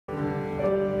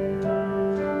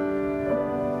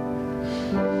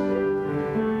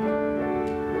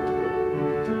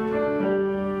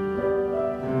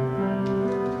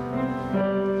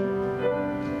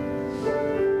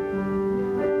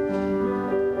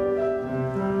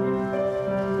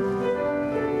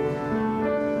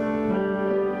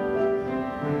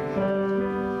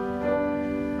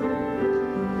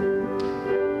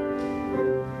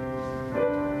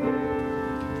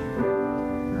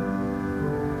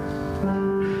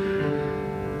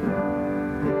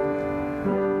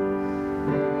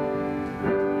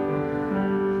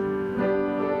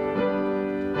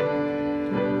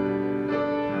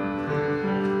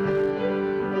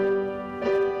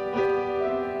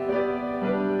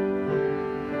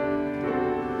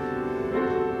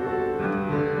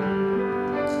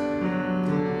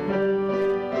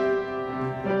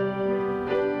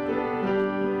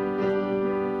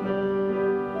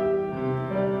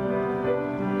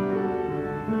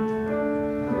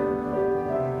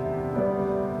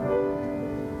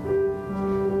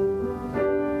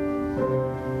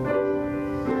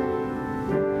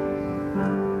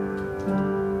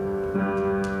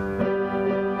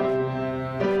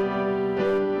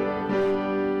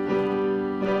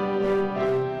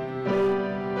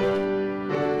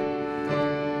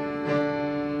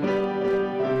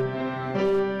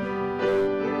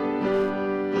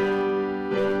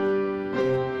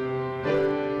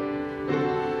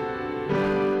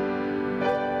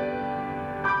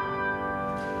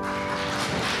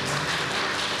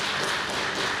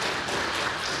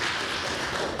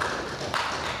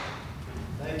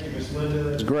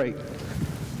great.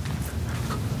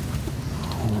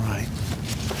 All right.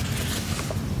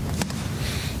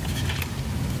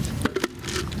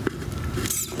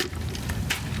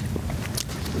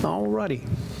 All righty.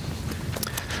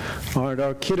 All right,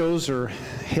 our kiddos are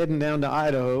heading down to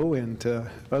Idaho and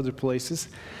other places,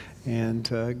 and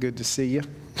good to see you.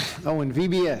 Oh, and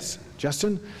VBS.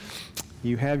 Justin,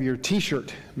 you have your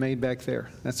T-shirt made back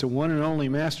there. That's a one and only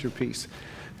masterpiece.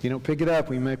 If you don't pick it up,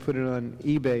 we may put it on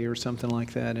eBay or something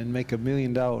like that and make $1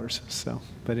 million. So,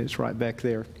 but it's right back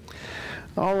there.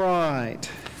 All right.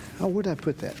 Oh, where did I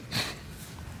put that?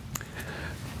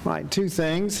 Right, two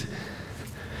things.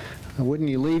 Wouldn't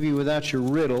you leave you without your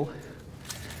riddle?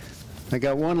 I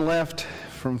got one left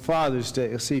from Father's Day.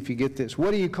 Let's see if you get this. What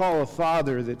do you call a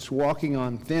father that's walking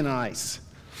on thin ice?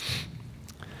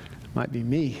 Might be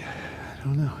me. I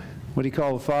don't know. What do you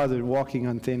call a father walking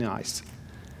on thin ice?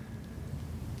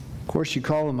 Of course, you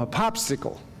call him a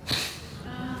popsicle.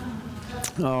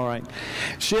 All right.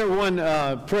 Share one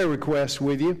prayer request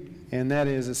with you, and that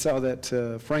is, I saw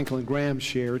that Franklin Graham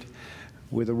shared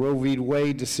with the Roe v.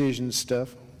 Wade decision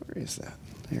stuff. Where is that?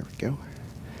 There we go.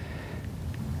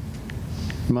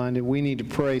 Reminded we need to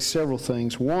pray several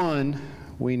things. One,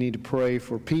 we need to pray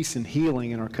for peace and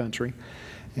healing in our country,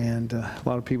 and a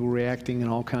lot of people reacting in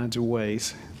all kinds of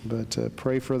ways. But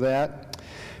pray for that.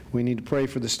 We need to pray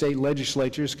for the state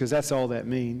legislatures, because that's all that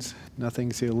means.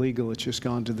 Nothing's illegal. It's just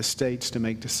gone to the states to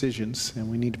make decisions, and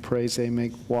we need to pray as they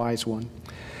make wise one.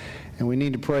 And we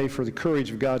need to pray for the courage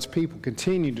of God's people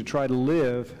continue to try to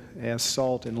live as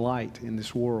salt and light in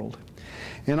this world.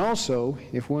 And also,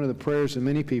 if one of the prayers of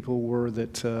many people were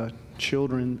that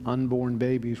children, unborn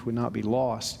babies, would not be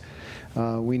lost,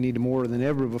 we need to more than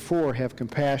ever before have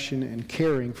compassion and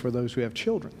caring for those who have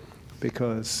children,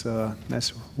 because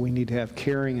we need to have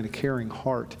caring and a caring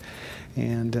heart.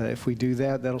 And if we do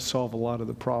that, that'll solve a lot of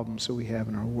the problems that we have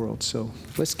in our world. So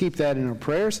let's keep that in our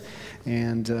prayers,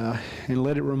 and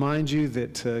let it remind you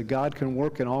that God can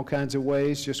work in all kinds of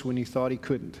ways. Just when you thought He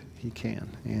couldn't, He can,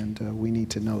 and we need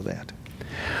to know that.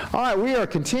 All right, we are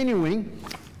continuing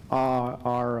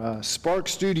our Spark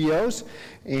Studios,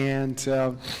 and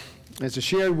as I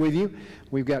shared with you,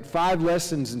 we've got 5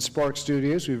 lessons in Spark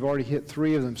Studios. We've already hit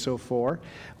 3 of them so far.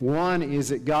 One is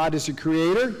that God is a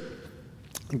creator.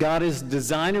 God is a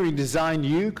designer. He designed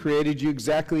you, created you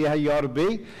exactly how you ought to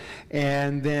be.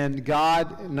 And then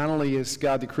God, not only is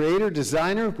God the creator,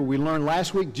 designer, but we learned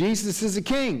last week Jesus is a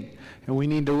king. And we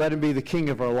need to let Him be the king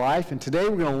of our life. And today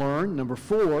we're going to learn, number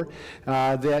 4,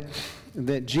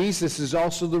 that Jesus is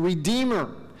also the Redeemer.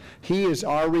 He is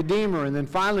our Redeemer. And then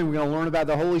finally we're going to learn about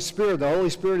the Holy Spirit. The Holy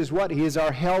Spirit is what? He is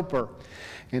our helper.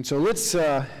 And so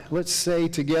let's say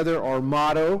together our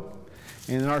motto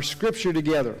and our scripture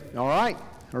together. All right?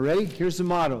 All ready? Here's the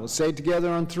motto. Let's say it together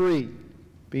on 3.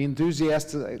 Be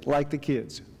enthusiastic like the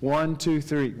kids. 1, 2,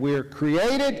 3. We are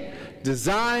created,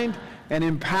 designed, and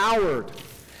empowered.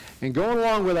 And going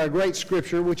along with our great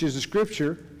scripture, which is a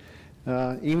scripture,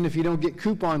 even if you don't get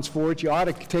coupons for it, you ought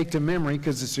to take to memory,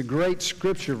 because it's a great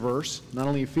scripture verse. Not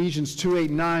only Ephesians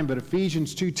 2:8-9, but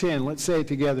Ephesians 2:10. Let's say it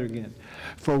together again.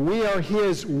 For we are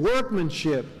His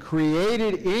workmanship,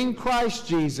 created in Christ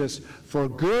Jesus for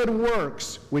good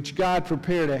works, which God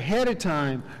prepared ahead of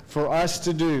time for us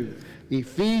to do.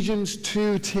 Ephesians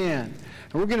 2:10.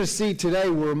 And we're going to see today,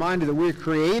 we're reminded that we're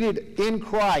created in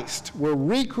Christ. We're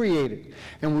recreated.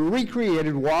 And we're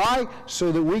recreated, why?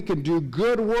 So that we can do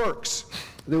good works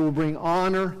that will bring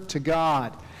honor to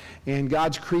God. And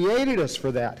God's created us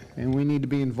for that. And we need to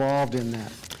be involved in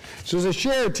that. So as I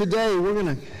shared today, we're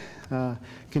going to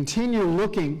continue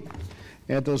looking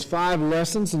at those 5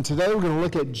 lessons. And today we're going to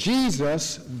look at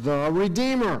Jesus, the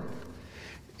Redeemer.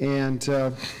 And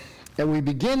as we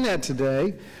begin that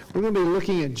today, we're going to be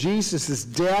looking at Jesus'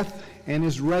 death and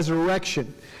His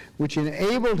resurrection, which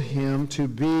enabled Him to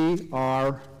be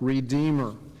our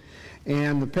Redeemer.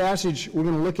 And the passage we're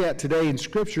going to look at today in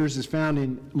Scriptures is found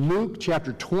in Luke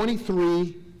chapter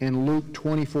 23 and Luke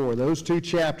 24. Those 2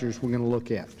 chapters we're going to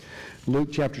look at. Luke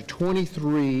chapter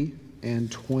 23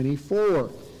 and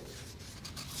 24.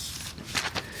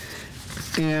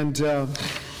 And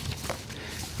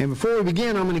before we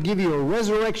begin, I'm going to give you a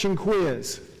resurrection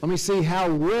quiz. Let me see how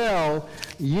well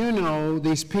you know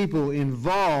these people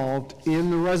involved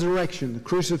in the resurrection, the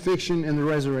crucifixion and the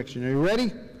resurrection. Are you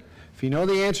ready? If you know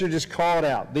the answer, just call it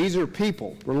out. These are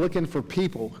people. We're looking for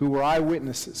people who were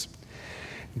eyewitnesses.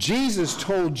 Jesus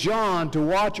told John to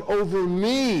watch over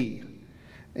me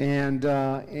and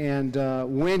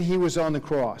when He was on the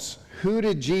cross. Who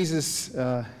did Jesus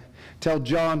tell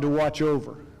John to watch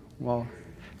over? Well,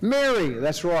 Mary,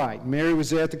 that's right. Mary was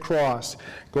there at the cross,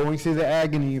 going through the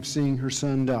agony of seeing her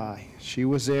son die. She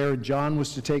was there, and John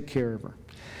was to take care of her.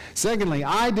 Secondly,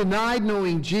 I denied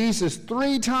knowing Jesus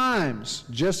 3 times,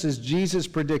 just as Jesus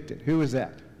predicted. Who is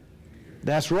that?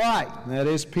 That's right. That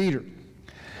is Peter.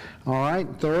 All right.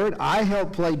 Third, I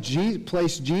helped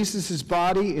place Jesus'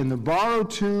 body in the borrowed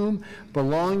tomb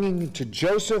belonging to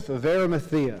Joseph of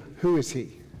Arimathea. Who is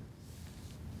he?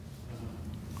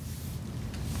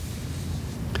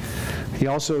 He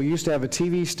also used to have a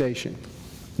TV station.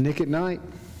 Nick at Night?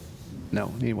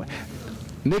 No, anyway.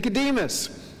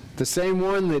 Nicodemus, the same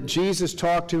one that Jesus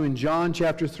talked to in John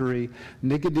chapter 3.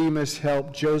 Nicodemus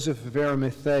helped Joseph of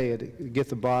Arimathea to get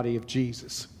the body of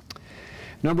Jesus.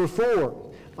 Number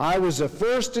 4, I was the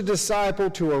first disciple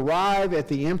to arrive at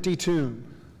the empty tomb.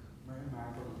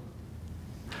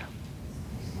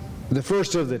 The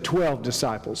first of the 12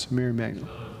 disciples, Mary Magdalene.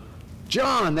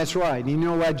 John, that's right. You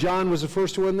know why John was the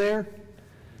first one there?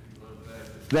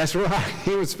 That's right.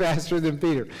 He was faster than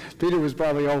Peter. Peter was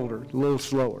probably older, a little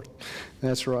slower.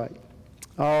 That's right.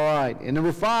 All right. And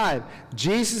number 5,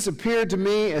 Jesus appeared to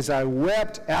me as I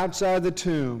wept outside the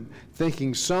tomb,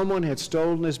 thinking someone had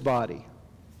stolen his body.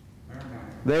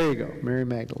 There you go, Mary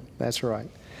Magdalene. That's right.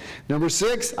 Number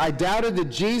 6, I doubted that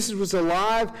Jesus was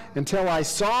alive until I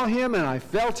saw him and I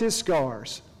felt his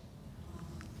scars.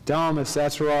 Thomas,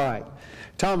 that's right.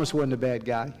 Thomas wasn't a bad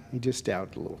guy. He just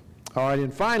doubted a little. All right,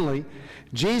 and finally,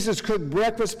 Jesus cooked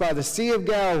breakfast by the Sea of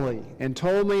Galilee and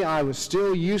told me I was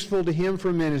still useful to him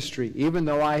for ministry, even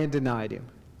though I had denied him.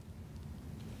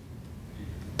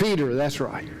 Peter, that's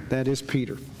right. That is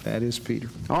Peter. That is Peter.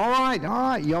 All right.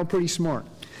 Y'all pretty smart.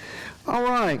 All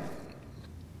right.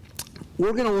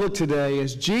 We're going to look today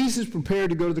as Jesus prepared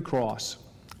to go to the cross.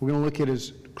 We're going to look at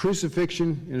his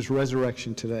crucifixion and his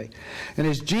resurrection today. And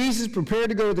as Jesus prepared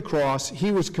to go to the cross,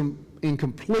 he was in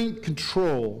complete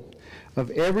control of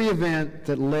every event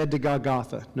that led to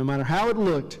Golgotha. No matter how it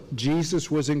looked, Jesus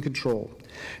was in control.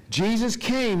 Jesus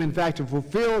came, in fact, to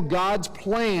fulfill God's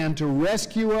plan to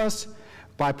rescue us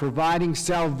by providing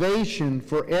salvation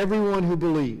for everyone who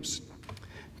believes.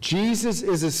 Jesus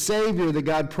is a Savior that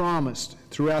God promised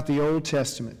throughout the Old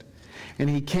Testament. And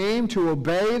he came to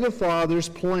obey the Father's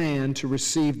plan to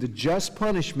receive the just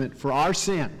punishment for our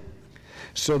sin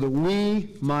so that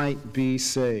we might be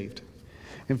saved.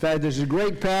 In fact, there's a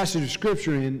great passage of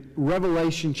Scripture in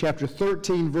Revelation chapter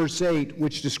 13, verse 8,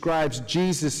 which describes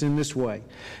Jesus in this way.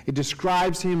 It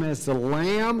describes him as the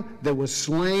Lamb that was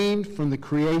slain from the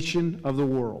creation of the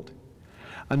world.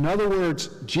 In other words,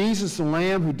 Jesus, the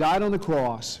Lamb who died on the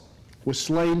cross, was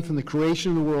slain from the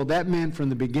creation of the world. That meant from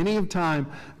the beginning of time,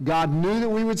 God knew that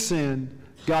we would sin.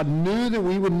 God knew that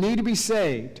we would need to be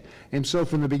saved. And so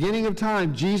from the beginning of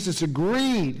time, Jesus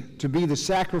agreed to be the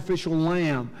sacrificial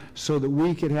lamb so that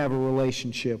we could have a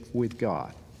relationship with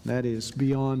God. That is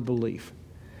beyond belief.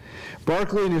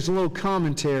 Barclay, in his little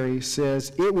commentary,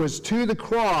 says, it was to the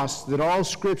cross that all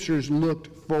scriptures looked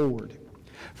forward.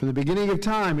 From the beginning of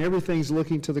time, everything's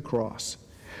looking to the cross.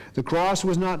 The cross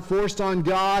was not forced on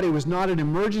God. It was not an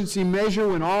emergency measure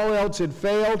when all else had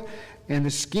failed and when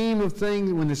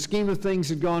the scheme of things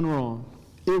had gone wrong.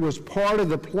 It was part of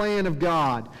the plan of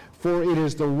God, for it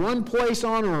is the one place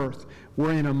on earth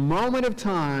where in a moment of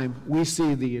time we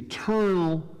see the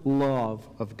eternal love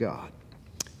of God.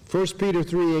 1 Peter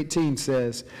 3:18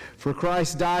 says, for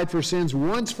Christ died for sins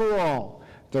once for all,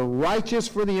 the righteous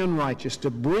for the unrighteous, to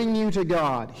bring you to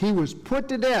God. He was put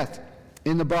to death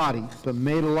in the body, but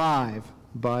made alive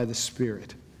by the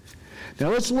Spirit. Now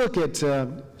let's look at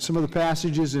some of the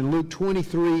passages in Luke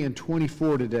 23 and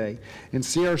 24 today and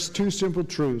see our 2 simple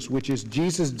truths, which is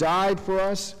Jesus died for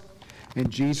us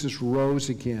and Jesus rose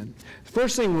again. The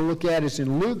first thing we'll look at is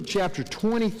in Luke chapter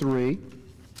 23,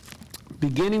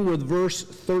 beginning with verse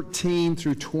 13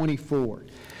 through 24.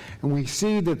 And we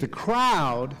see that the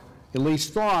crowd at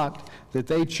least thought that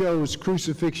they chose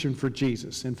crucifixion for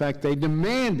Jesus. In fact, they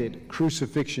demanded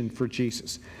crucifixion for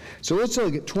Jesus. So let's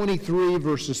look at 23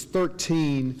 verses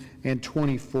 13 and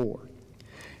 24.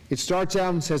 It starts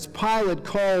out and says, Pilate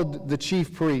called the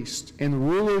chief priests and the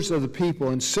rulers of the people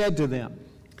and said to them,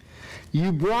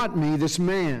 you brought me this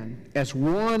man as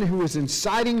one who is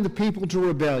inciting the people to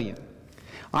rebellion.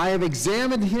 I have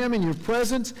examined him in your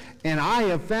presence, and I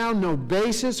have found no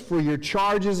basis for your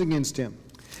charges against him.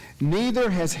 Neither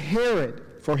has Herod,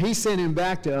 for he sent him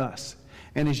back to us.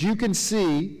 And as you can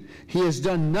see, he has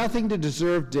done nothing to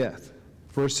deserve death.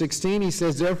 Verse 16, he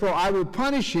says, therefore I will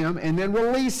punish him and then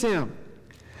release him.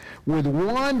 With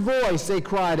one voice they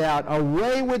cried out,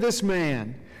 away with this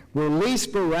man, release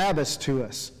Barabbas to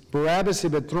us. Barabbas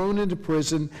had been thrown into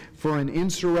prison for an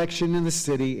insurrection in the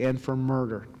city and for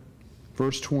murder.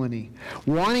 Verse 20.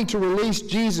 Wanting to release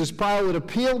Jesus, Pilate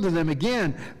appealed to them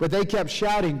again, but they kept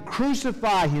shouting,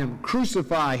 "Crucify him!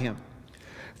 Crucify him!"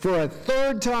 For a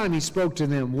third time he spoke to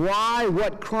them, "Why?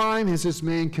 What crime has this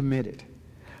man committed?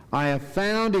 I have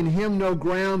found in him no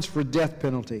grounds for death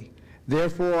penalty.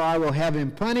 Therefore I will have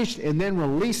him punished and then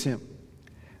release him."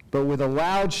 But with a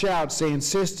loud shout they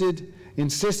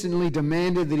insistently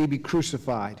demanded that he be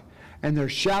crucified. And their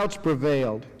shouts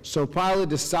prevailed. So Pilate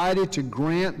decided to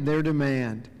grant their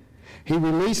demand. He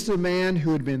released the man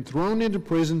who had been thrown into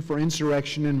prison for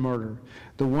insurrection and murder,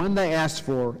 the one they asked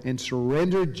for, and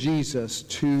surrendered Jesus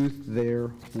to their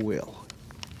will.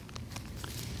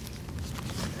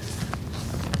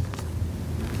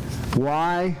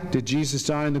 Why did Jesus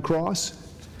die on the cross?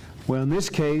 Well, in this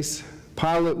case,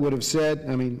 Pilate would have said,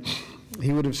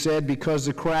 he would have said because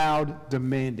the crowd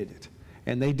demanded it.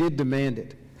 And they did demand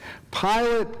it.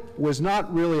 Pilate was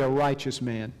not really a righteous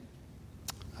man,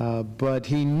 but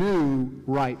he knew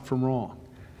right from wrong.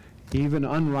 Even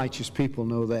unrighteous people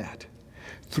know that.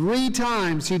 3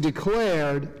 times he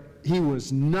declared he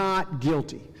was not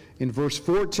guilty. In verse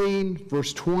 14,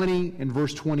 verse 20, and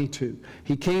verse 22.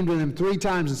 He came to them 3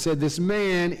 times and said, "This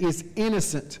man is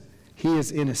innocent. He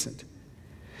is innocent."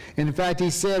 And in fact, he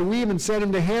said, we even sent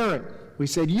him to Herod. We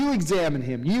said, "You examine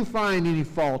him. You find any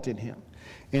fault in him."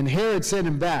 And Herod sent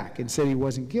him back and said he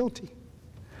wasn't guilty.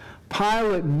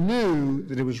 Pilate knew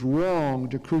that it was wrong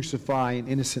to crucify an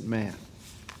innocent man.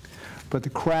 But the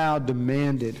crowd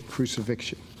demanded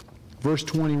crucifixion. Verse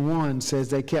 21 says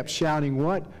they kept shouting,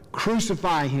 what?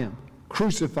 "Crucify him!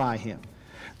 Crucify him!"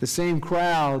 The same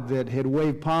crowd that had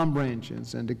waved palm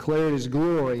branches and declared his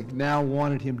glory now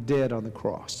wanted him dead on the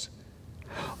cross.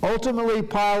 Ultimately,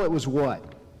 Pilate was what?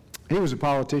 He was a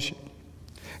politician.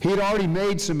 He had already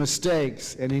made some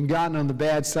mistakes and had gotten on the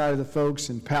bad side of the folks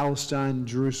in Palestine and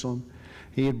Jerusalem.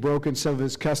 He had broken some of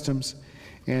his customs.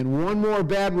 And one more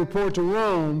bad report to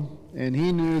Rome, and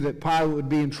he knew that Pilate would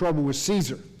be in trouble with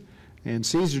Caesar. And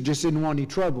Caesar just didn't want any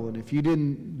trouble. And if you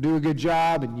didn't do a good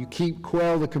job and you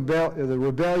quell the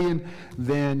rebellion,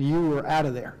 then you were out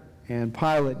of there. And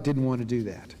Pilate didn't want to do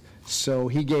that. So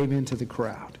he gave in to the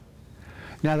crowd.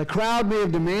 Now, the crowd may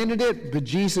have demanded it, but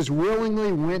Jesus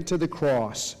willingly went to the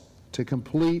cross to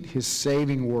complete his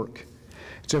saving work.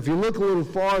 So if you look a little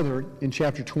farther in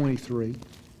chapter 23,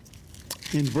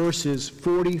 in verses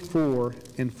 44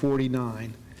 and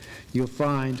 49, you'll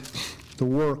find the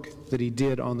work that he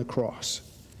did on the cross.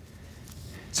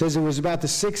 It says it was about the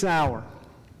 6th hour,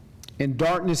 and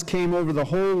darkness came over the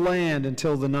whole land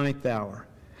until the 9th hour.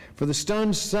 For the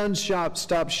sun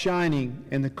stopped shining,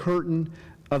 and the curtain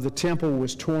of the temple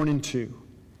was torn in two.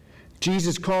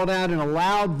 Jesus called out in a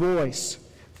loud voice,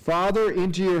 "Father,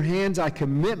 into your hands I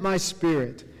commit my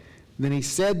spirit." Then he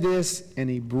said this, and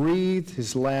he breathed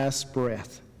his last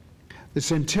breath. The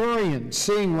centurion,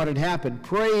 seeing what had happened,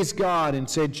 praised God and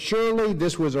said, "Surely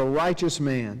this was a righteous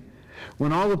man."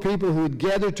 When all the people who had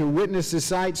gathered to witness the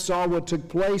sight saw what took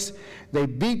place, they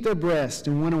beat their breasts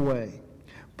and went away.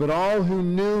 But all who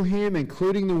knew him,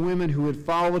 including the women who had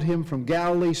followed him from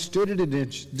Galilee, stood at a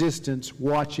distance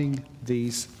watching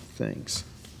these things.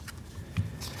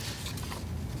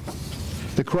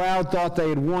 The crowd thought they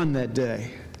had won that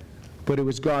day, but it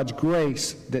was God's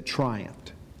grace that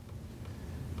triumphed.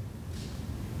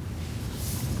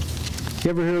 You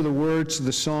ever hear the words of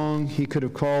the song, "He could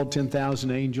have called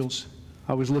 10,000 angels"?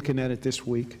 I was looking at it this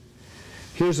week.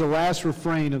 Here's the last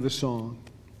refrain of the song.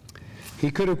 "He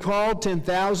could have called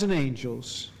 10,000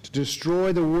 angels to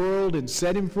destroy the world and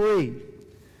set him free.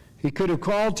 He could have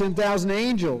called 10,000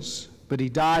 angels, but he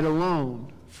died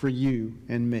alone for you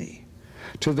and me.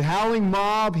 To the howling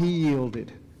mob he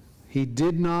yielded. He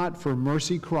did not for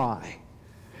mercy cry.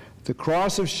 The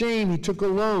cross of shame he took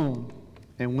alone,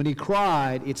 and when he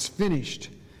cried, 'It's finished,'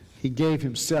 he gave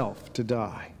himself to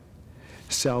die.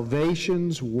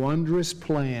 Salvation's wondrous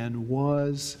plan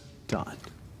was done."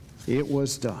 It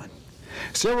was done.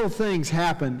 Several things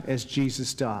happened as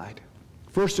Jesus died.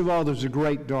 First of all, there was a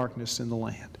great darkness in the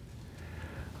land.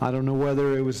 I don't know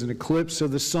whether it was an eclipse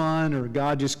of the sun, or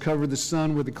God just covered the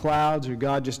sun with the clouds, or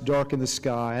God just darkened the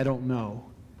sky. I don't know.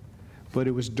 But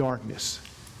it was darkness,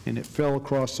 and it fell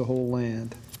across the whole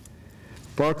land.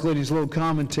 Barclay, in his little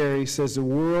commentary, says the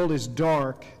world is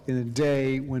dark in a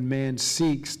day when man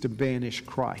seeks to banish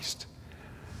Christ.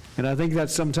 And I think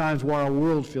that's sometimes why our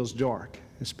world feels dark,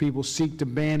 as people seek to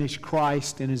banish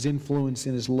Christ and his influence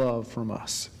and his love from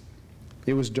us.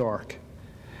 It was dark.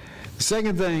 The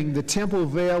second thing, the temple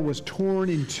veil was torn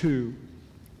in two.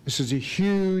 This is a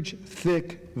huge,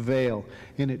 thick veil,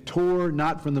 and it tore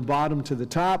not from the bottom to the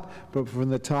top, but from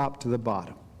the top to the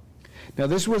bottom. Now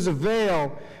this was a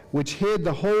veil which hid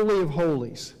the Holy of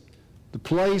Holies, the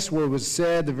place where it was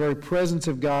said the very presence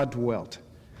of God dwelt,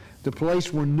 the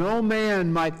place where no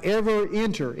man might ever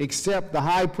enter except the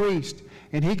high priest,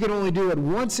 and he could only do it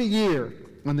once a year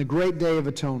on the great day of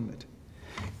atonement.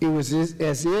 It was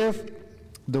as if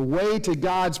the way to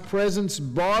God's presence,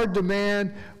 barred to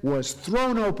man, was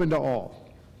thrown open to all.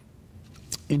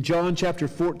 In John chapter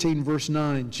 14, verse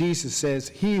 9, Jesus says,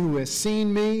 "He who has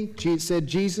seen me," said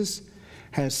Jesus,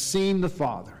 "has seen the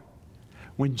Father."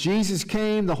 When Jesus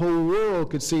came, the whole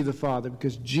world could see the Father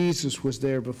because Jesus was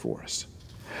there before us.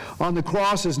 On the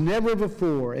cross, as never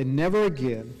before and never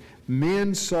again,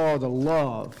 men saw the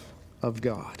love of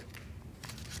God.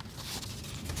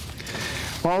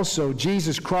 Also,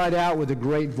 Jesus cried out with a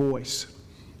great voice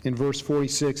in verse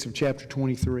 46 of chapter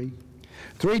 23.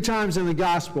 3 times in the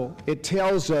gospel, it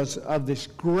tells us of this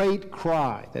great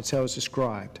cry. That's how it's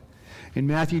described. In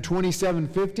Matthew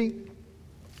 27:50,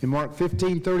 in Mark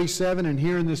 15:37, and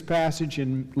here in this passage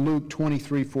in Luke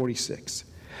 23:46.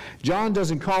 John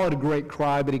doesn't call it a great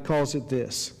cry, but he calls it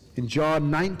this. In John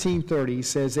 19:30, he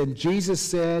says, "And Jesus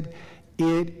said,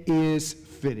 'It is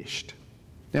finished.'"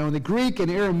 Now in the Greek and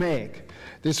Aramaic,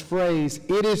 this phrase,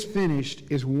 "it is finished,"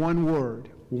 is one word,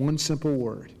 one simple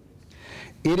word.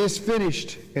 It is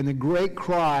finished and the great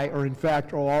cry are in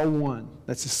fact all one.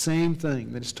 That's the same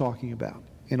thing that it's talking about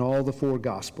in all the 4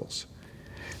 Gospels.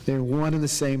 They're one and the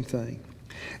same thing.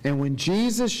 And when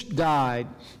Jesus died,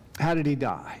 how did he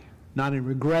die? Not in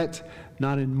regret,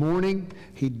 not in mourning.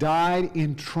 He died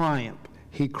in triumph.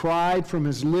 He cried from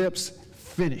his lips,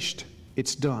 "Finished.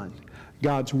 It's done.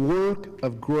 God's work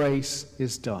of grace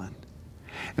is done."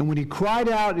 And when he cried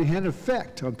out, it had an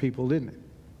effect on people, didn't it?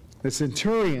 The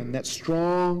centurion, that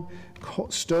strong,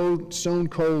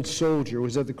 stone-cold soldier,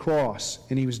 was at the cross,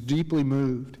 and he was deeply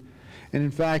moved. And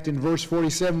in fact, in verse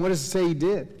 47, what does it say he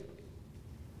did?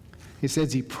 It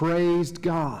says he praised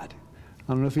God.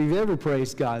 I don't know if you've ever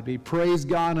praised God, but he praised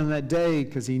God on that day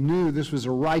because he knew this was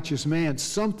a righteous man.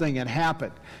 Something had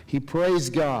happened. He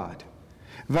praised God.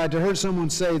 In fact, I heard someone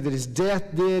say that his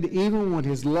death did even what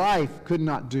his life could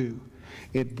not do.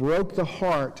 It broke the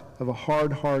heart of a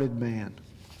hard-hearted man.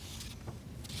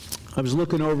 I was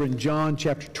looking over in John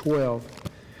chapter 12,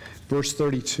 verse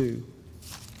 32.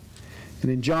 And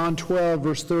in John 12,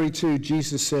 verse 32,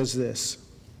 Jesus says this.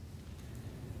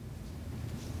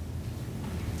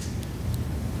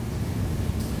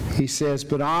 He says,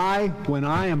 "But I, when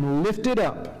I am lifted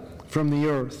up from the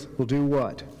earth, will do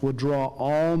what? Will draw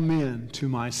all men to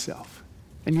myself."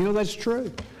 And you know that's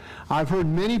true. I've heard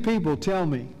many people tell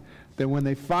me that when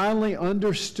they finally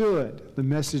understood the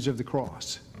message of the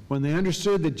cross, when they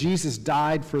understood that Jesus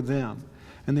died for them,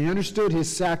 and they understood his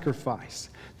sacrifice,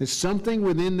 that something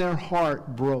within their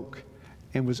heart broke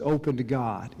and was open to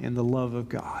God and the love of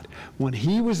God. When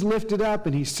he was lifted up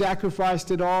and he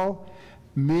sacrificed it all,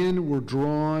 men were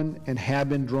drawn and have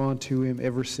been drawn to him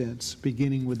ever since,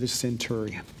 beginning with the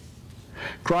centurion.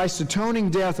 Christ's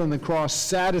atoning death on the cross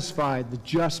satisfied the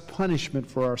just punishment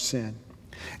for our sin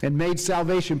and made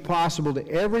salvation possible to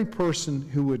every person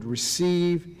who would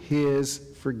receive his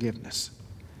forgiveness.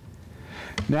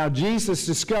 Now, Jesus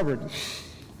discovered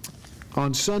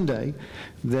on Sunday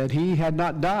that he had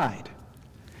not died.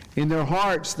 In their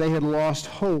hearts, they had lost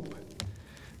hope,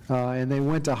 and they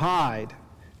went to hide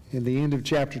in the end of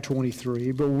chapter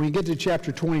 23. But when we get to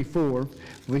chapter 24,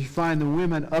 we find the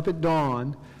women up at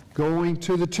dawn going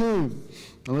to the tomb.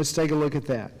 Now let's take a look at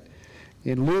that.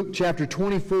 In Luke chapter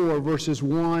 24, verses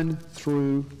 1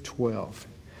 through 12.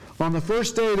 On the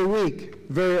first day of the week,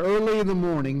 very early in the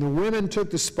morning, the women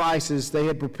took the spices they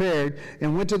had prepared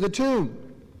and went to the tomb.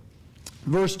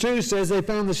 Verse 2 says they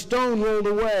found the stone rolled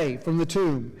away from the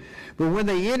tomb. But when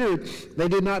they entered, they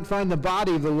did not find the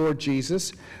body of the Lord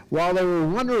Jesus. While they were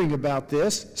wondering about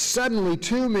this, suddenly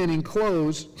 2 men in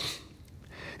cloths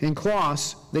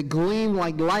that gleamed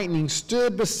like lightning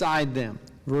stood beside them.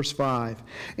 Verse 5.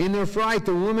 In their fright,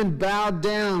 the women bowed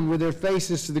down with their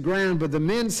faces to the ground, but the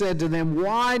men said to them,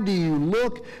 "Why do you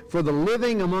look for the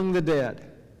living among the dead?"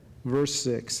 Verse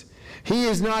 6. He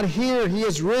is not here, he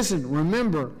is risen.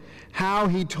 Remember how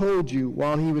he told you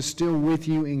while he was still with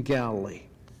you in Galilee.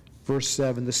 Verse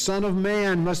 7, the Son of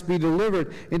Man must be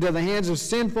delivered into the hands of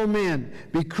sinful men,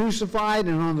 be crucified,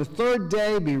 and on the third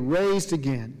day be raised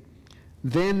again.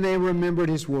 Then they remembered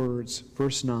his words.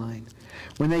 Verse 9,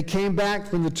 when they came back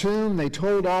from the tomb, they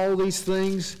told all these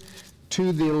things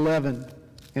to the 11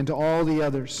 and to all the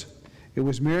others. It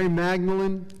was Mary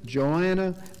Magdalene,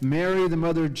 Joanna, Mary, the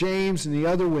mother of James, and the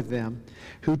other with them,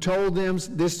 who told them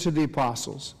this to the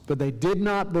apostles. But they did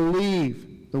not believe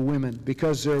the women,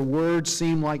 because their words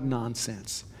seemed like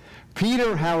nonsense.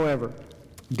 Peter, however,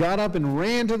 got up and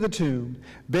ran to the tomb.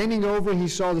 Bending over, he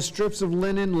saw the strips of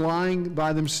linen lying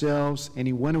by themselves, and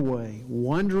he went away,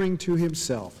 wondering to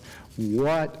himself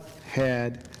what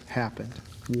had happened.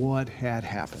 What had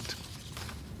happened.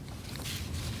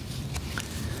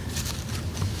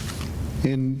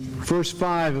 In verse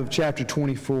 5 of chapter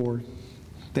 24,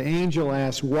 the angel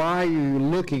asks, "Why are you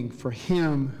looking for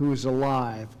him who is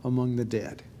alive among the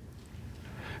dead?"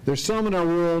 There's some in our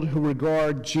world who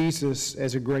regard Jesus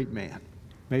as a great man,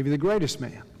 maybe the greatest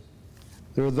man.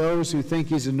 There are those who think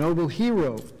he's a noble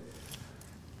hero.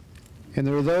 And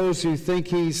there are those who think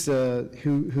he's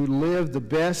who lived the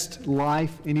best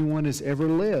life anyone has ever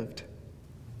lived.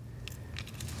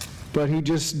 But he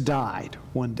just died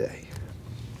one day.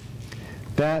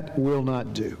 That will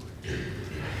not do.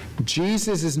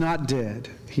 Jesus is not dead.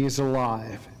 He is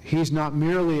alive. He's not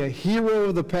merely a hero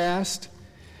of the past.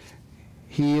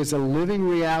 He is a living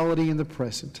reality in the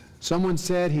present. Someone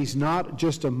said he's not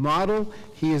just a model,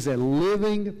 he is a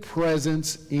living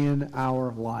presence in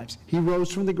our lives. He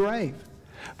rose from the grave.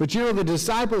 But you know, the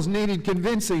disciples needed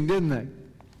convincing, didn't they?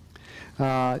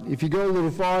 If you go a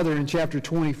little farther in chapter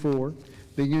 24,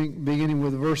 beginning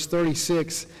with verse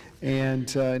 36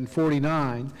 and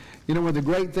 49, you know, one of the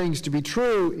great things to be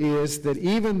true is that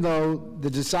even though the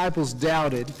disciples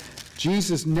doubted,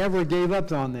 Jesus never gave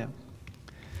up on them.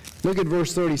 Look at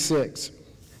verse 36.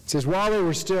 It says, while they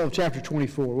were still, chapter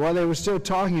 24, while they were still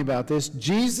talking about this,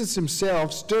 Jesus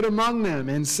himself stood among them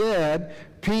and said,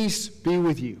 "Peace be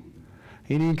with you."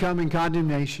 He didn't come in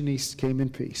condemnation, he came in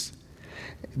peace.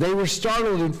 They were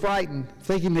startled and frightened,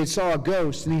 thinking they saw a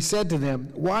ghost, and he said to them,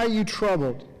 "Why are you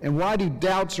troubled, and why do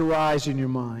doubts arise in your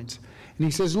minds?" And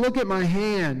he says, "Look at my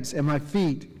hands and my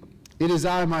feet. It is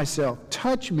I myself.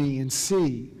 Touch me and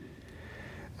see.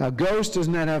 A ghost does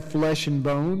not have flesh and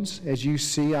bones, as you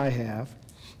see I have."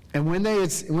 And when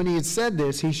he had said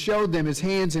this, he showed them his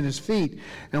hands and his feet.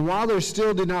 And while they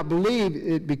still did not believe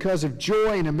it because of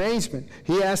joy and amazement,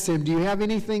 he asked them, "Do you have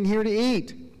anything here to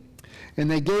eat?" And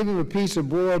they gave him a piece of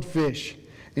broiled fish.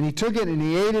 And he took it and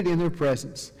he ate it in their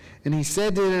presence. And he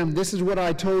said to them, "This is what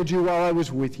I told you while I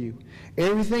was with you.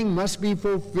 Everything must be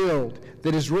fulfilled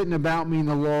that is written about me in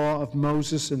the law of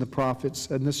Moses and the prophets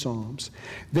and the Psalms."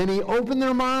 Then he opened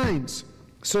their minds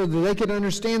so that they could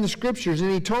understand the Scriptures.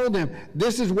 And he told them,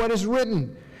 "This is what is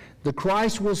written. The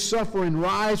Christ will suffer and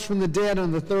rise from the dead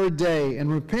on the third day,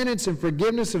 and repentance and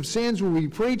forgiveness of sins will be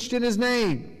preached in his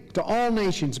name to all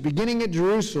nations, beginning at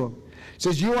Jerusalem." It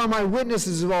says, "You are my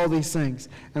witnesses of all these things,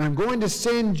 and I'm going to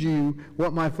send you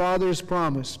what my Father has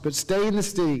promised. But stay in the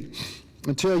city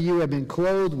until you have been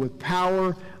clothed with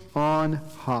power on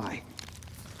high."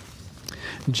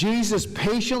 Jesus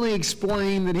patiently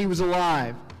explained that he was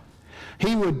alive.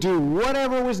 He would do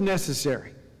whatever was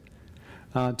necessary.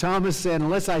 Thomas said,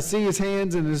 "Unless I see his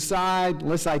hands and his side,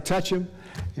 unless I touch him."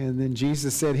 And then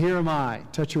Jesus said, "Here am I,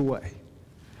 touch away."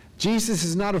 Jesus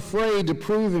is not afraid to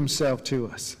prove himself to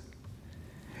us.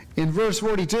 In verse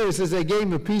 42, it says they gave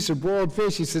him a piece of broiled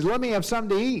fish. He says, "Let me have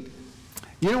something to eat."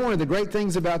 You know one of the great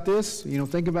things about this, you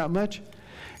don't think about much,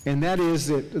 and that is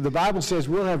that the Bible says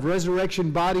we'll have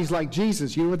resurrection bodies like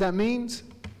Jesus. You know what that means?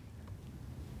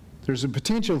 There's a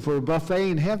potential for a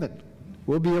buffet in heaven.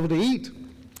 We'll be able to eat.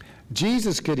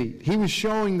 Jesus could eat. He was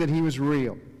showing that he was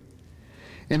real.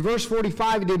 In verse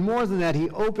 45, he did more than that. He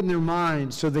opened their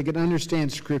minds so they could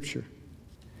understand Scripture.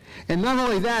 And not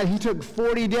only that, he took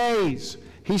 40 days.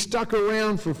 He stuck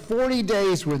around for 40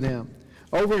 days with them.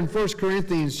 Over in 1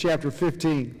 Corinthians chapter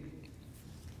 15,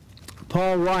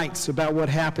 Paul writes about what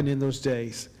happened in those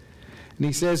days. And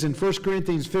he says in 1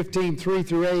 Corinthians 15, 3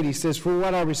 through 8, he says, "For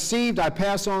what I received I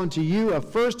pass on to you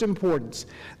of first importance,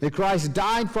 that Christ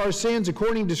died for our sins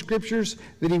according to Scriptures,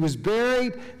 that he was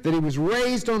buried, that he was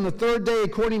raised on the third day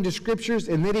according to Scriptures,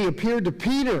 and that he appeared to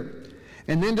Peter,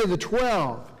 and then to the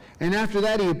 12. And after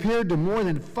that he appeared to more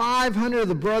than 500 of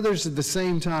the brothers at the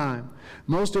same time,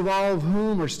 most of all of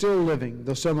whom are still living,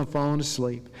 though some have fallen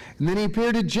asleep. And then he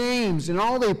appeared to James and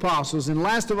all the apostles, and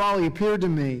last of all he appeared to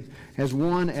me as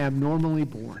one abnormally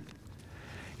born."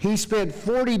 He spent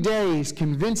 40 days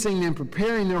convincing them,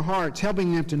 preparing their hearts,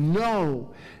 helping them to know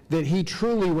that he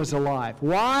truly was alive.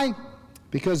 Why?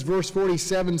 Because verse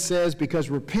 47 says, because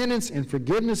repentance and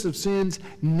forgiveness of sins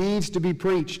needs to be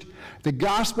preached. The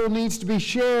gospel needs to be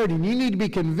shared, and you need to be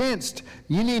convinced.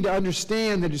 You need to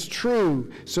understand that it's true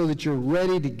so that you're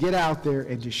ready to get out there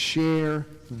and to share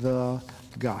the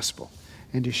gospel.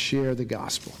 And to share the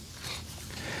gospel.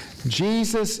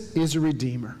 Jesus is a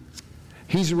redeemer.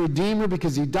 He's a redeemer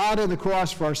because he died on the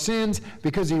cross for our sins,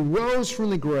 because he rose from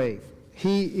the grave.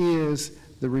 He is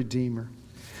the redeemer.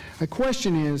 The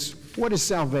question is, what is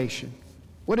salvation?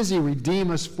 What does he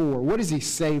redeem us for? What does he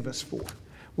save us for?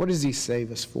 What does he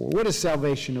save us for? What is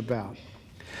salvation about?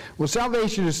 Well,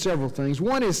 salvation is several things.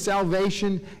 One is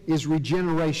salvation is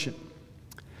regeneration.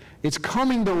 It's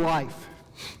coming to life.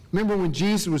 Remember when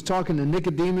Jesus was talking to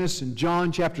Nicodemus in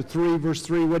John chapter 3, verse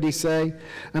 3, what did he say?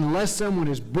 Unless someone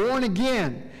is born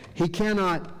again, he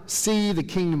cannot see the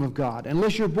kingdom of God.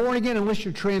 Unless you're born again, unless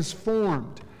you're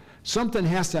transformed, something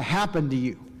has to happen to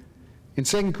you. In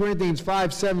 2 Corinthians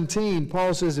 5:17,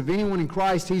 Paul says, if anyone in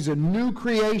Christ, he's a new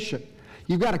creation.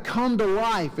 You've got to come to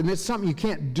life, and it's something you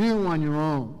can't do on your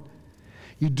own.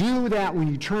 You do that when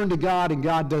you turn to God, and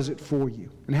God does it for you.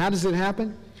 And how does it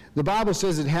happen? The Bible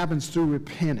says it happens through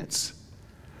repentance.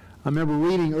 I remember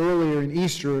reading earlier in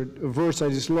Easter a verse I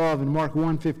just love in Mark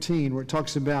 1:15 where it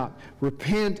talks about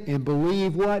repent and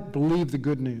believe what? Believe the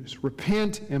good news.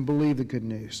 Repent and believe the good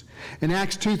news. In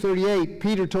Acts 2:38,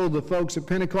 Peter told the folks at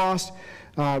Pentecost,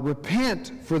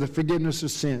 repent for the forgiveness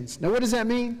of sins. Now what does that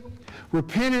mean?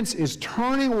 Repentance is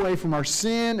turning away from our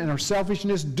sin and our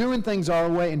selfishness, doing things our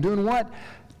way, and doing what?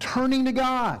 Turning to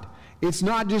God. It's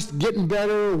not just getting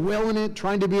better, willing it,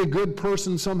 trying to be a good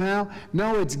person somehow.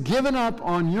 No, it's giving up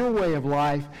on your way of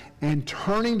life and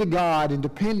turning to God and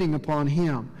depending upon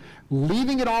Him.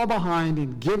 Leaving it all behind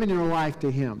and giving your life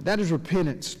to Him. That is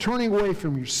repentance. Turning away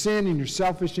from your sin and your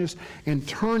selfishness and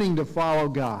turning to follow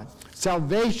God.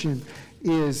 Salvation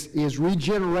is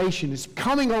regeneration. It's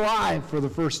coming alive for the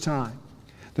first time.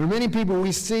 There are many people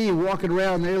we see walking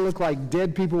around, they look like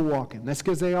dead people walking. That's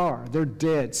because they are. They're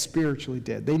dead, spiritually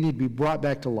dead. They need to be brought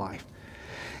back to life.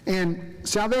 And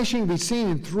salvation can be seen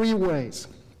in three ways.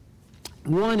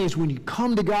 One is when you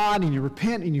come to God and you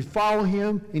repent and you follow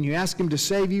Him and you ask Him to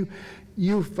save you,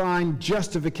 you find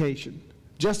justification.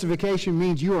 Justification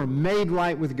means you are made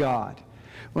right with God.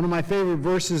 One of my favorite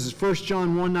verses is 1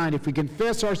 John 1:9. If we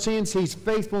confess our sins, He's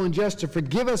faithful and just to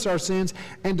forgive us our sins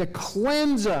and to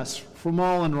cleanse us from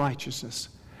all unrighteousness.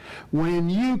 When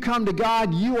you come to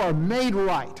God, you are made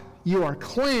right. You are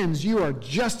cleansed. You are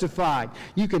justified.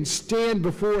 You can stand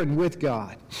before and with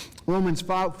God. Romans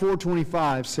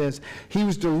 4:25 says, He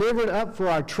was delivered up for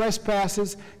our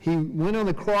trespasses. He went on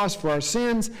the cross for our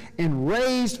sins and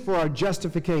raised for our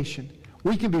justification.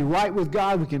 We can be right with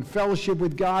God. We can fellowship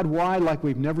with God. Why? Like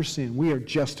we've never sinned. We are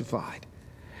justified.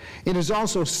 It is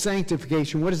also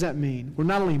sanctification. What does that mean? We're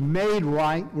not only made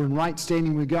right, we're in right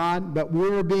standing with God, but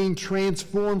we're being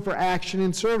transformed for action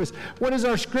and service. What is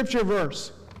our scripture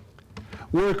verse?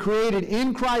 We're created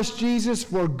in Christ Jesus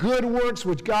for good works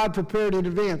which God prepared in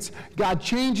advance. God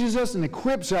changes us and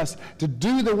equips us to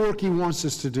do the work He wants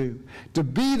us to do, to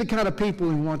be the kind of people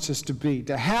He wants us to be,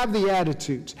 to have the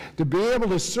attitudes, to be able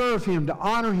to serve Him, to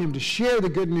honor Him, to share the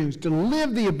good news, to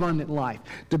live the abundant life,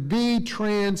 to be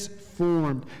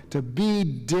transformed, to be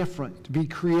different, to be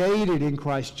created in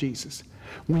Christ Jesus.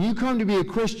 When you come to be a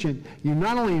Christian, you're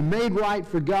not only made right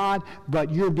for God,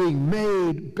 but you're being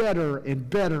made better and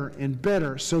better and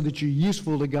better so that you're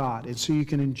useful to God and so you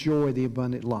can enjoy the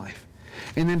abundant life.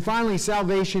 And then finally,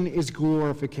 salvation is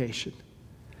glorification.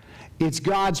 It's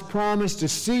God's promise to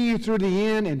see you through the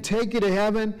end and take you to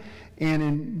heaven. And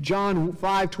in John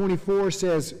 5:24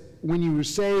 says, when you were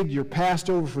saved, you're passed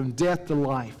over from death to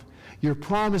life. You're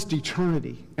promised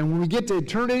eternity. And when we get to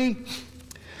eternity,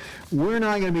 we're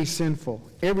not going to be sinful.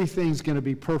 Everything's going to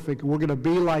be perfect. We're going to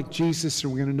be like Jesus,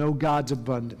 and we're going to know God's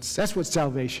abundance. That's what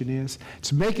salvation is.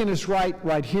 It's making us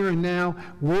right here and now,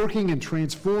 working and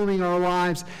transforming our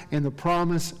lives, and the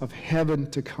promise of heaven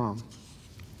to come.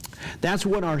 That's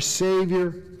what our Savior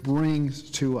brings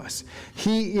to us.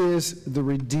 He is the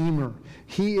Redeemer.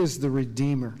 He is the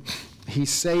Redeemer. He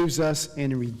saves us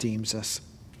and He redeems us.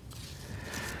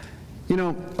 You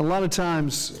know, a lot of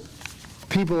times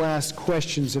people asked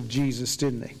questions of Jesus,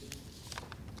 didn't they?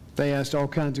 They asked all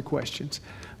kinds of questions.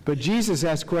 But Jesus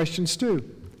asked questions too.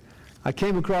 I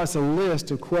came across a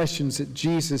list of questions that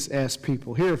Jesus asked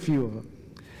people. Here are a few of them.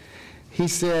 He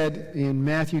said in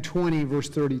Matthew 20, verse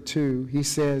 32, He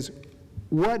says,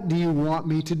 what do you want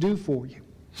me to do for you?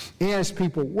 He asked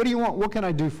people, what do you want? What can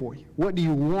I do for you? What do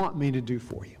you want me to do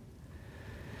for you?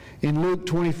 In Luke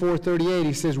 24:38,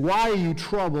 He says, why are you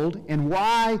troubled and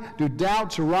why do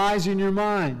doubts arise in your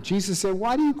mind? Jesus said,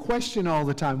 why do you question all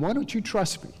the time? Why don't you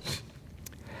trust me?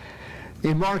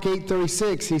 In Mark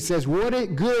 8:36, He says, what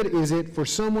good is it for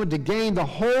someone to gain the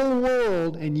whole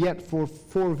world and yet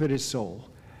forfeit his soul?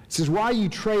 He says, why are you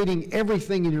trading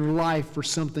everything in your life for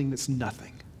something that's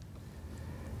nothing?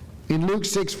 In Luke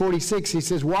 6:46, He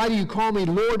says, why do you call me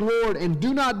Lord, Lord, and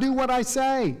do not do what I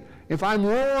say? If I'm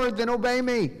Lord, then obey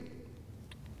me.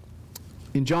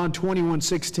 In John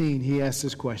 21:16, He asks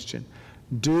this question,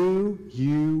 do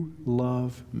you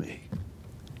love me?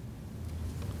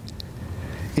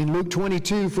 In Luke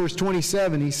 22, verse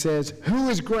 27, he says, who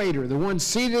is greater, the one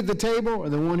seated at the table or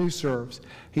the one who serves?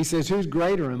 He says, who's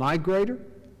greater? Am I greater?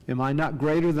 Am I not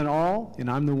greater than all? And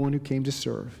I'm the one who came to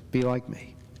serve. Be like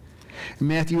me. In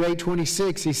Matthew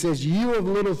 8:26, he says, you of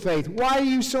little faith, why are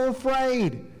you so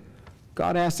afraid?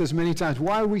 God asked us many times,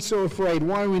 why are we so afraid?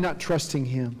 Why are we not trusting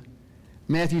him?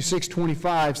 Matthew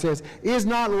 6:25 says, is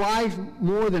not life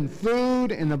more than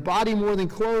food and the body more than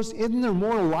clothes? Isn't there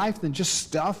more to life than just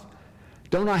stuff?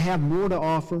 Don't I have more to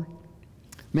offer?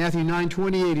 Matthew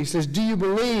 9:28, he says, do you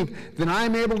believe that I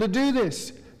am able to do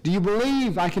this? Do you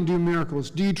believe I can do miracles?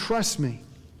 Do you trust me?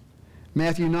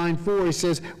 Matthew 9:4, he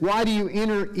says, why do you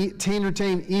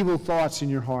entertain evil thoughts in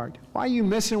your heart? Why are you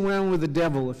messing around with the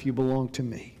devil if you belong to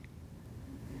me?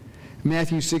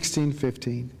 Matthew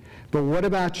 16:15, but what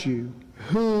about you?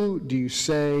 Who do you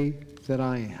say that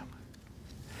I am?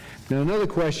 Now, another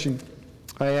question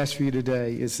I ask for you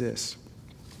today is this.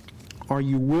 Are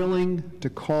you willing to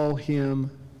call him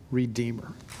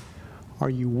Redeemer? Are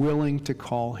you willing to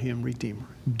call him Redeemer?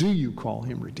 Do you call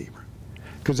him Redeemer?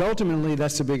 Because ultimately,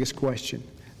 that's the biggest question.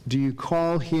 Do you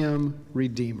call him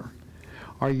Redeemer?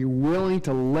 Are you willing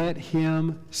to let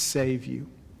him save you?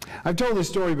 I've told this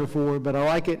story before, but I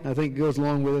like it, and I think it goes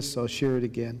along with us, so I'll share it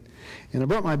again. And I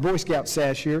brought my Boy Scout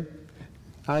sash here.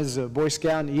 I was a Boy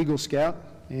Scout and Eagle Scout,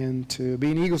 and to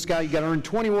be an Eagle Scout, you got to earn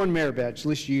 21 merit badges, at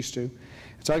least you used to.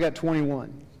 So I got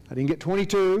 21. I didn't get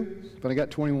 22, but I got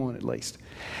 21 at least.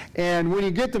 And when you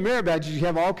get the merit badges, you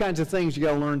have all kinds of things you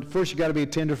got to learn. First, you got to be a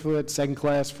tenderfoot, second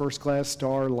class, first class,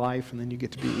 star, life, and then you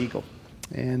get to be Eagle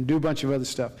and do a bunch of other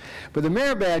stuff. But the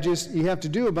merit badges, you have to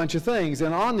do a bunch of things.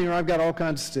 And on there, I've got all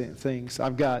kinds of things.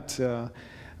 I've got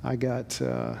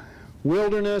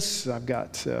wilderness. I've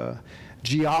got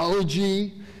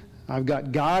geology. I've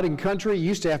got God and country. You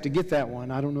used to have to get that one.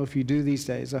 I don't know if you do these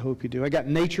days. I hope you do. I got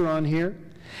nature on here.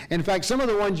 And in fact, some of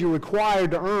the ones you're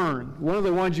required to earn, one of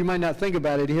the ones you might not think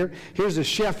about it here, here's a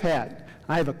chef hat.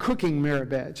 I have a cooking merit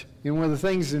badge. You know, one of the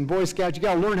things in Boy Scouts, you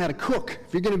got to learn how to cook.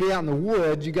 If you're going to be out in the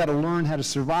woods, you got to learn how to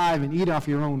survive and eat off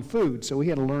your own food. So we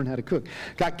had to learn how to cook.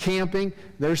 Got camping.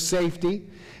 There's safety.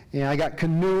 And I got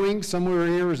canoeing. Somewhere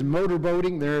here is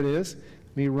motorboating. There it is.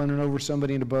 Me running over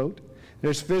somebody in a boat.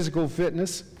 There's physical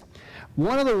fitness.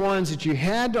 One of the ones that you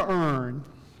had to earn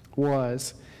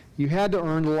was you had to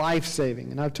earn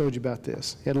life-saving, and I've told you about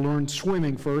this. You had to learn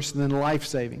swimming first and then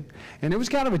life-saving. And it was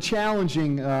kind of a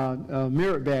challenging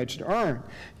merit badge to earn.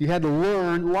 You had to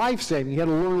learn life-saving. You had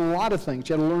to learn a lot of things.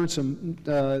 You had to learn some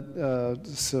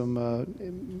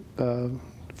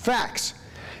facts.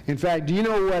 In fact, do you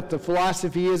know what the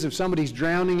philosophy is if somebody's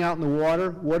drowning out in the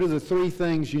water? What are the 3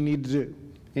 things you need to do?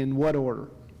 In what order?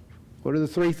 What are the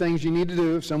 3 things you need to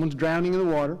do if someone's drowning in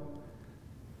the water?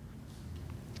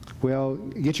 Well,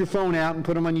 get your phone out and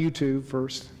put them on YouTube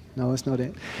first. No, that's not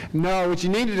it. No, what you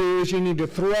need to do is you need to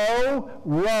throw,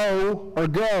 row, or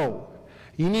go.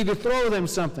 You need to throw them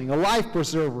something, a life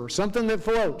preserver, something that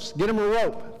floats. Get them a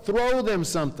rope. Throw them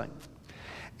something.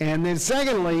 And then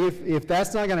secondly, if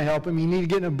that's not going to help them, you need to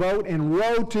get in a boat and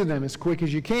row to them as quick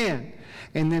as you can.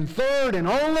 And then third, and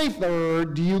only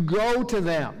third, do you go to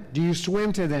them? Do you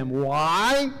swim to them?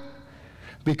 Why?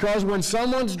 Because when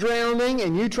someone's drowning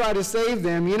and you try to save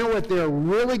them, you know what they're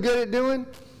really good at doing?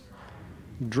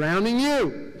 Drowning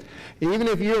you. Even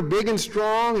if you're big and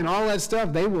strong and all that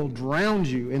stuff, they will drown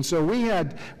you. And so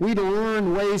we'd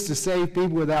learn ways to save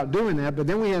people without doing that, but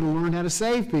then we had to learn how to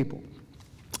save people.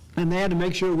 And they had to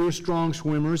make sure we were strong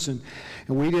swimmers, and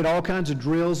we did all kinds of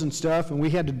drills and stuff, and we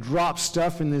had to drop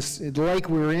stuff in this lake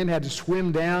we were in, had to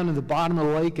swim down to the bottom of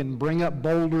the lake and bring up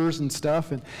boulders and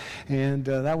stuff, and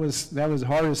that was the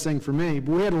hardest thing for me.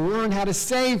 But we had to learn how to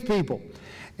save people.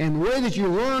 And the way that you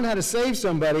learn how to save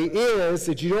somebody is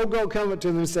that you don't go come up to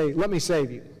them and say, let me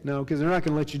save you. No, because they're not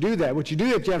going to let you do that. What you do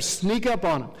is you have to sneak up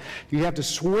on them. You have to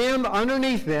swim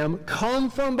underneath them,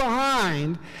 come from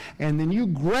behind, and then you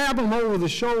grab them over the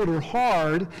shoulder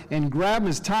hard and grab them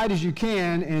as tight as you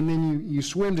can, and then you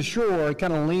swim to shore and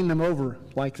kind of lean them over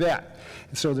like that.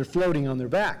 And so they're floating on their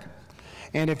back.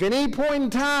 And if at any point in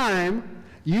time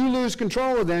you lose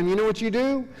control of them, you know what you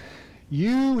do?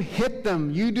 You hit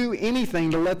them. You do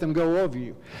anything to let them go over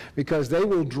you because they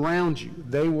will drown you.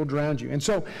 They will drown you. And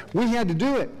so we had to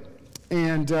do it.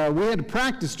 And we had to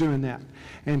practice doing that.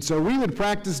 And so we would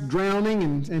practice drowning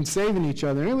and saving each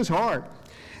other. And it was hard.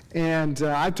 And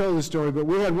I've told this story, but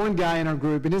we had one guy in our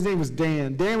group, and his name was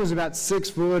Dan. Dan was about 6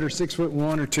 foot or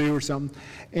 6'1" or 2 or something,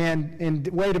 and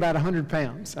weighed about 100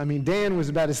 pounds. I mean, Dan was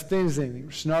about as thin as anything.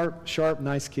 Sharp,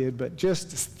 nice kid, but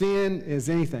just as thin as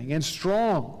anything, and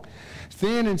strong.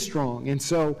 Thin and strong. And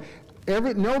so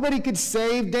Nobody could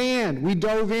save Dan. We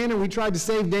dove in and we tried to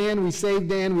save Dan. We saved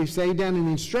Dan. We saved Dan. And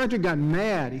the instructor got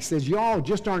mad. He says, y'all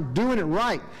just aren't doing it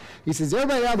right. He says,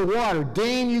 everybody out of the water.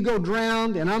 Dan, you go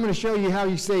drowned, and I'm going to show you how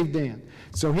you save Dan.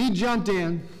 So he jumped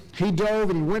in. He dove,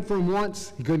 and he went for him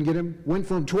once. He couldn't get him. Went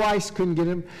for him twice. Couldn't get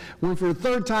him. Went for the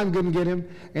third time. Couldn't get him.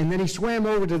 And then he swam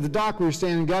over to the dock we were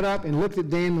standing, got up, and looked at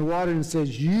Dan in the water and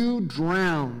says, you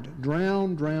drowned.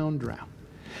 Drowned, drowned, drowned.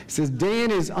 He says,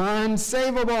 Dan is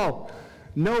unsavable.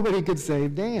 Nobody could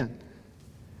save Dan.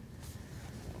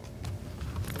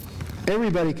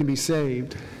 Everybody can be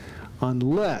saved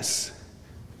unless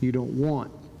you don't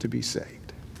want to be saved.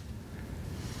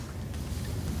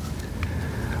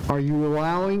 Are you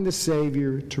allowing the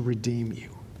Savior to redeem you?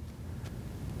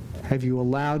 Have you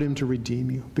allowed Him to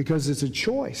redeem you? Because it's a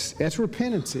choice. That's what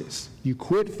repentance is. You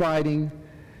quit fighting,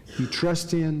 you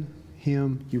trust in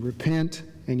Him, you repent,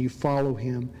 and you follow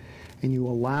Him, and you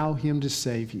allow Him to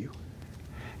save you.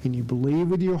 And you believe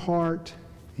with your heart,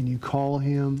 and you call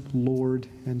Him Lord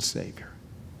and Savior.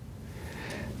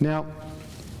 Now,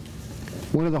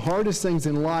 one of the hardest things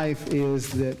in life is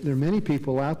that there are many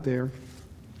people out there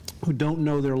who don't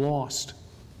know they're lost.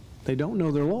 They don't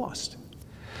know they're lost.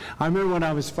 I remember when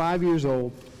I was 5 years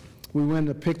old, we went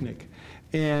on a picnic.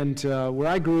 And where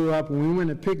I grew up, when we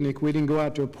went on a picnic, we didn't go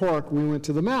out to a park, we went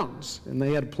to the mountains. And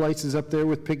they had places up there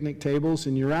with picnic tables,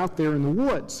 and you're out there in the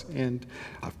woods. And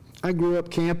I grew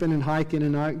up camping and hiking,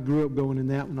 and I grew up going in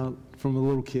that from a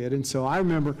little kid. And so I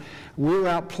remember we were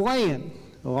out playing.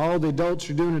 All the adults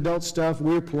are doing adult stuff,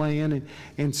 we were playing.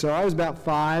 And so I was about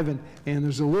 5, and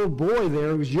there's a little boy there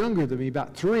who was younger than me,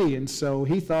 about 3. And so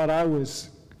he thought I was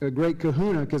a great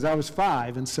kahuna because I was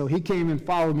 5. And so he came and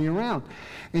followed me around.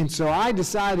 And so I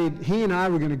decided he and I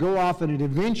were going to go off on an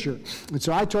adventure. And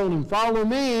so I told him, follow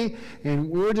me, and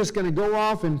we're just going to go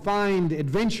off and find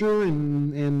adventure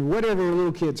and whatever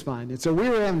little kids find. And so we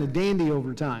were having a dandy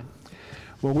over time.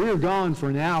 Well, we were gone for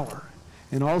an hour.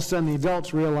 And all of a sudden the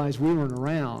adults realized we weren't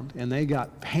around, and they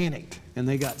got panicked and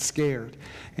they got scared.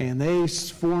 And they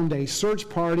formed a search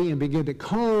party and began to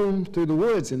comb through the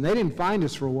woods, and they didn't find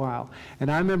us for a while. And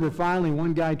I remember finally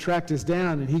one guy tracked us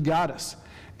down and he got us,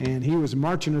 and he was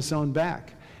marching us on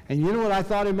back. And you know what I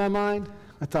thought in my mind?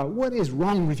 I thought, what is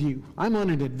wrong with you? I'm on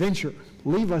an adventure.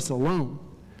 Leave us alone.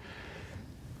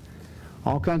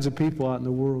 All kinds of people out in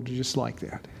the world are just like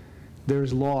that. They're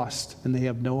lost, and they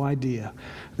have no idea.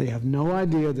 They have no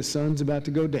idea the sun's about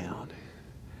to go down.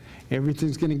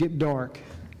 Everything's going to get dark,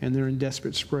 and they're in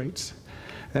desperate straits.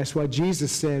 That's why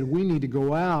Jesus said we need to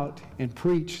go out and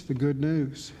preach the good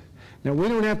news. Now, we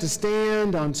don't have to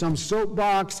stand on some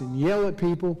soapbox and yell at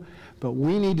people, but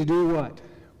we need to do what?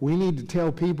 We need to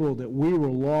tell people that we were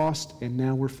lost and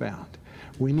now we're found.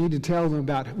 We need to tell them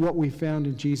about what we found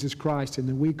in Jesus Christ and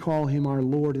that we call Him our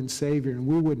Lord and Savior, and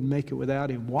we wouldn't make it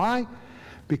without Him. Why?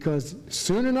 Because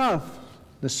soon enough,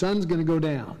 the sun's going to go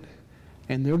down,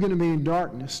 and they're going to be in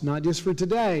darkness, not just for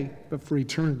today, but for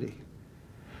eternity.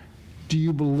 Do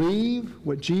you believe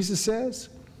what Jesus says?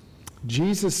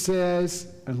 Jesus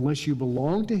says, unless you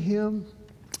belong to Him,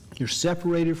 you're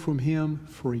separated from Him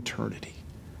for eternity.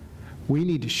 We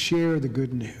need to share the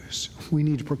good news. We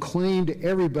need to proclaim to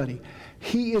everybody,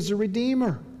 He is a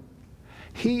Redeemer.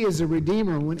 He is a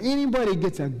Redeemer. When anybody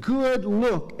gets a good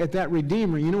look at that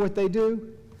Redeemer, you know what they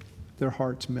do? Their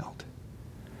hearts melt.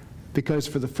 Because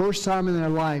for the first time in their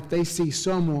life, they see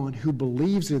someone who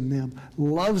believes in them,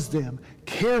 loves them,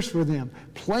 cares for them,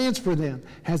 plans for them,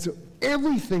 has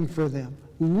everything for them,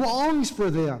 longs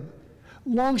for them,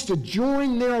 longs to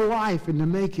join their life and to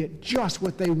make it just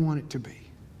what they want it to be.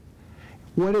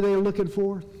 What are they looking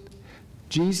for?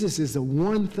 Jesus is the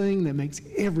one thing that makes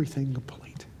everything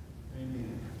complete.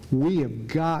 Amen. We have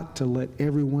got to let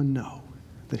everyone know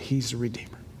that He's the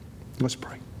Redeemer. Let's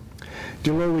pray.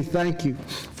 Dear Lord, we thank You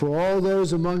for all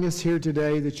those among us here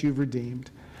today that You've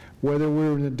redeemed. Whether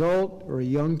we're an adult or a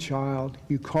young child,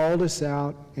 You called us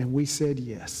out and we said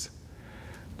yes.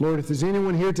 Lord, if there's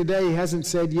anyone here today who hasn't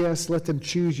said yes, let them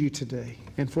choose You today.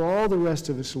 And for all the rest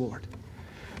of us, Lord,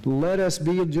 let us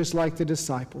be just like the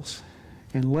disciples,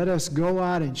 and let us go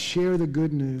out and share the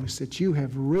good news that You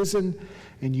have risen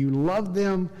and You love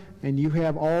them and You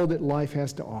have all that life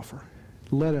has to offer.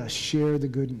 Let us share the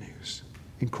good news.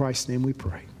 In Christ's name we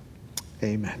pray.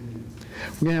 Amen.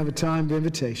 We're going to have a time of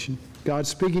invitation. God's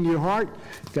speaking to your heart.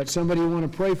 Got somebody you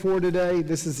want to pray for today?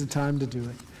 This is the time to do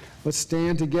it. Let's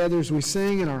stand together as we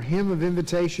sing in our hymn of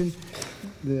invitation.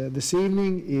 This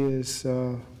evening is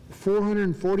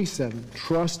 447,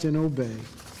 Trust and Obey.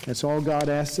 That's all God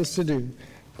asks us to do,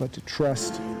 but to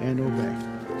trust and obey.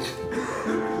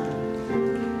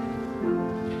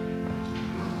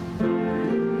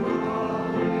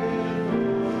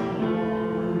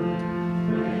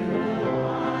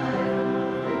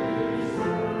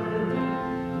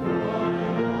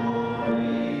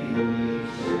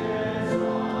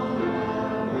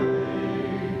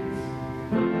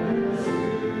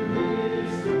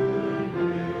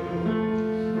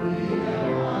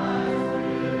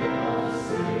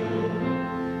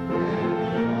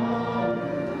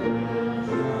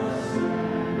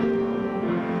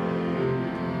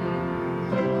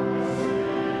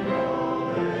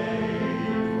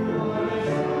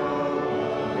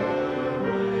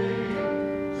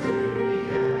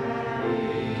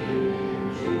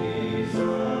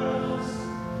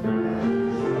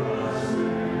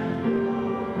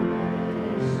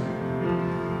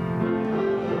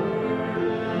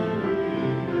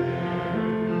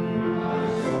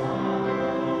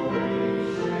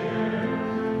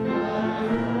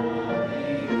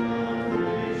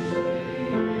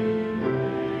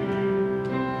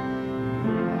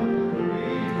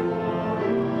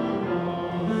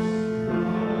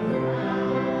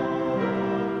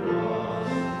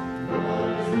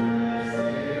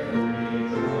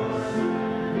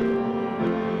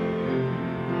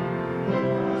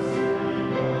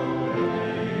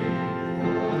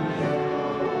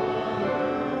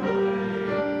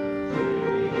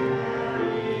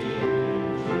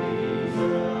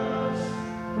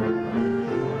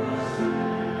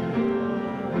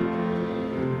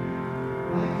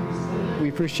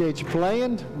 appreciate you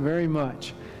playing very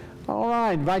much. All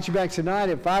right, invite you back tonight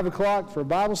at 5 o'clock for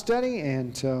Bible study,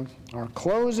 and our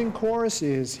closing chorus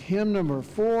is hymn number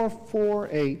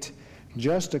 448,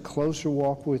 Just a Closer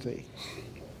Walk with Thee.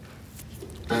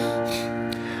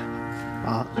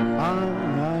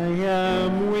 I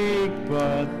am weak,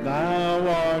 but thou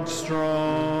art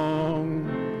strong.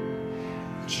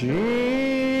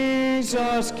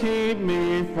 Jesus, keep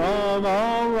me from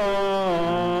all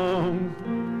wrong.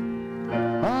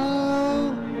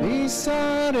 I'll be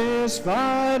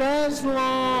satisfied as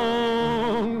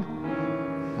long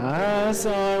as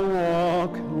I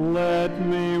walk. Let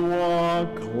me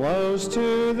walk close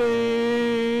to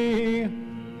Thee.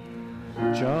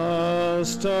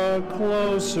 Just a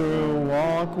closer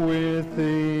walk with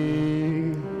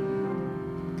Thee.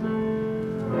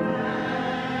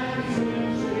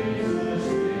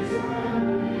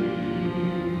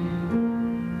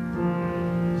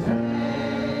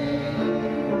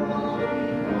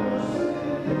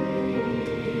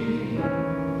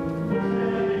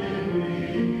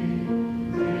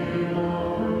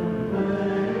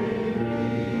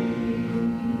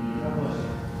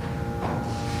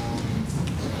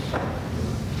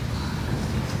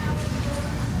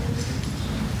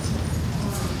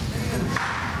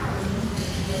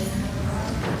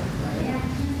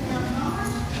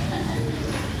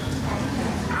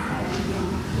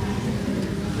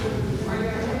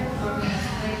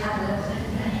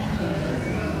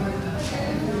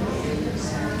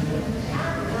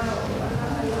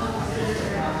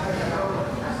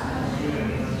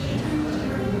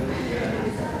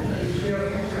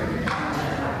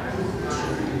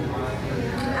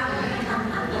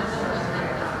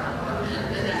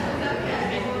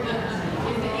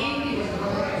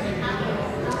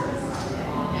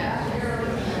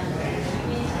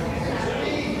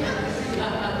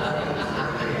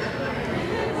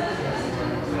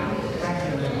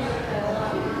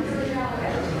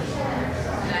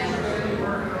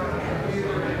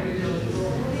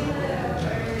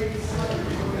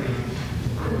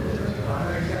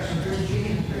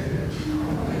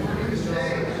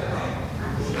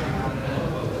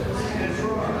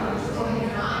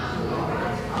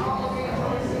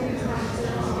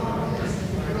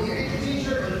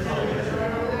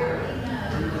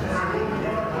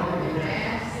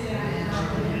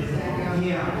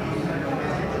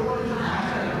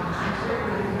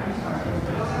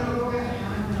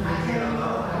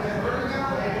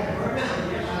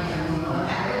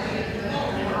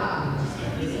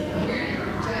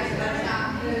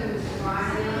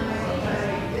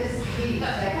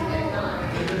 Second.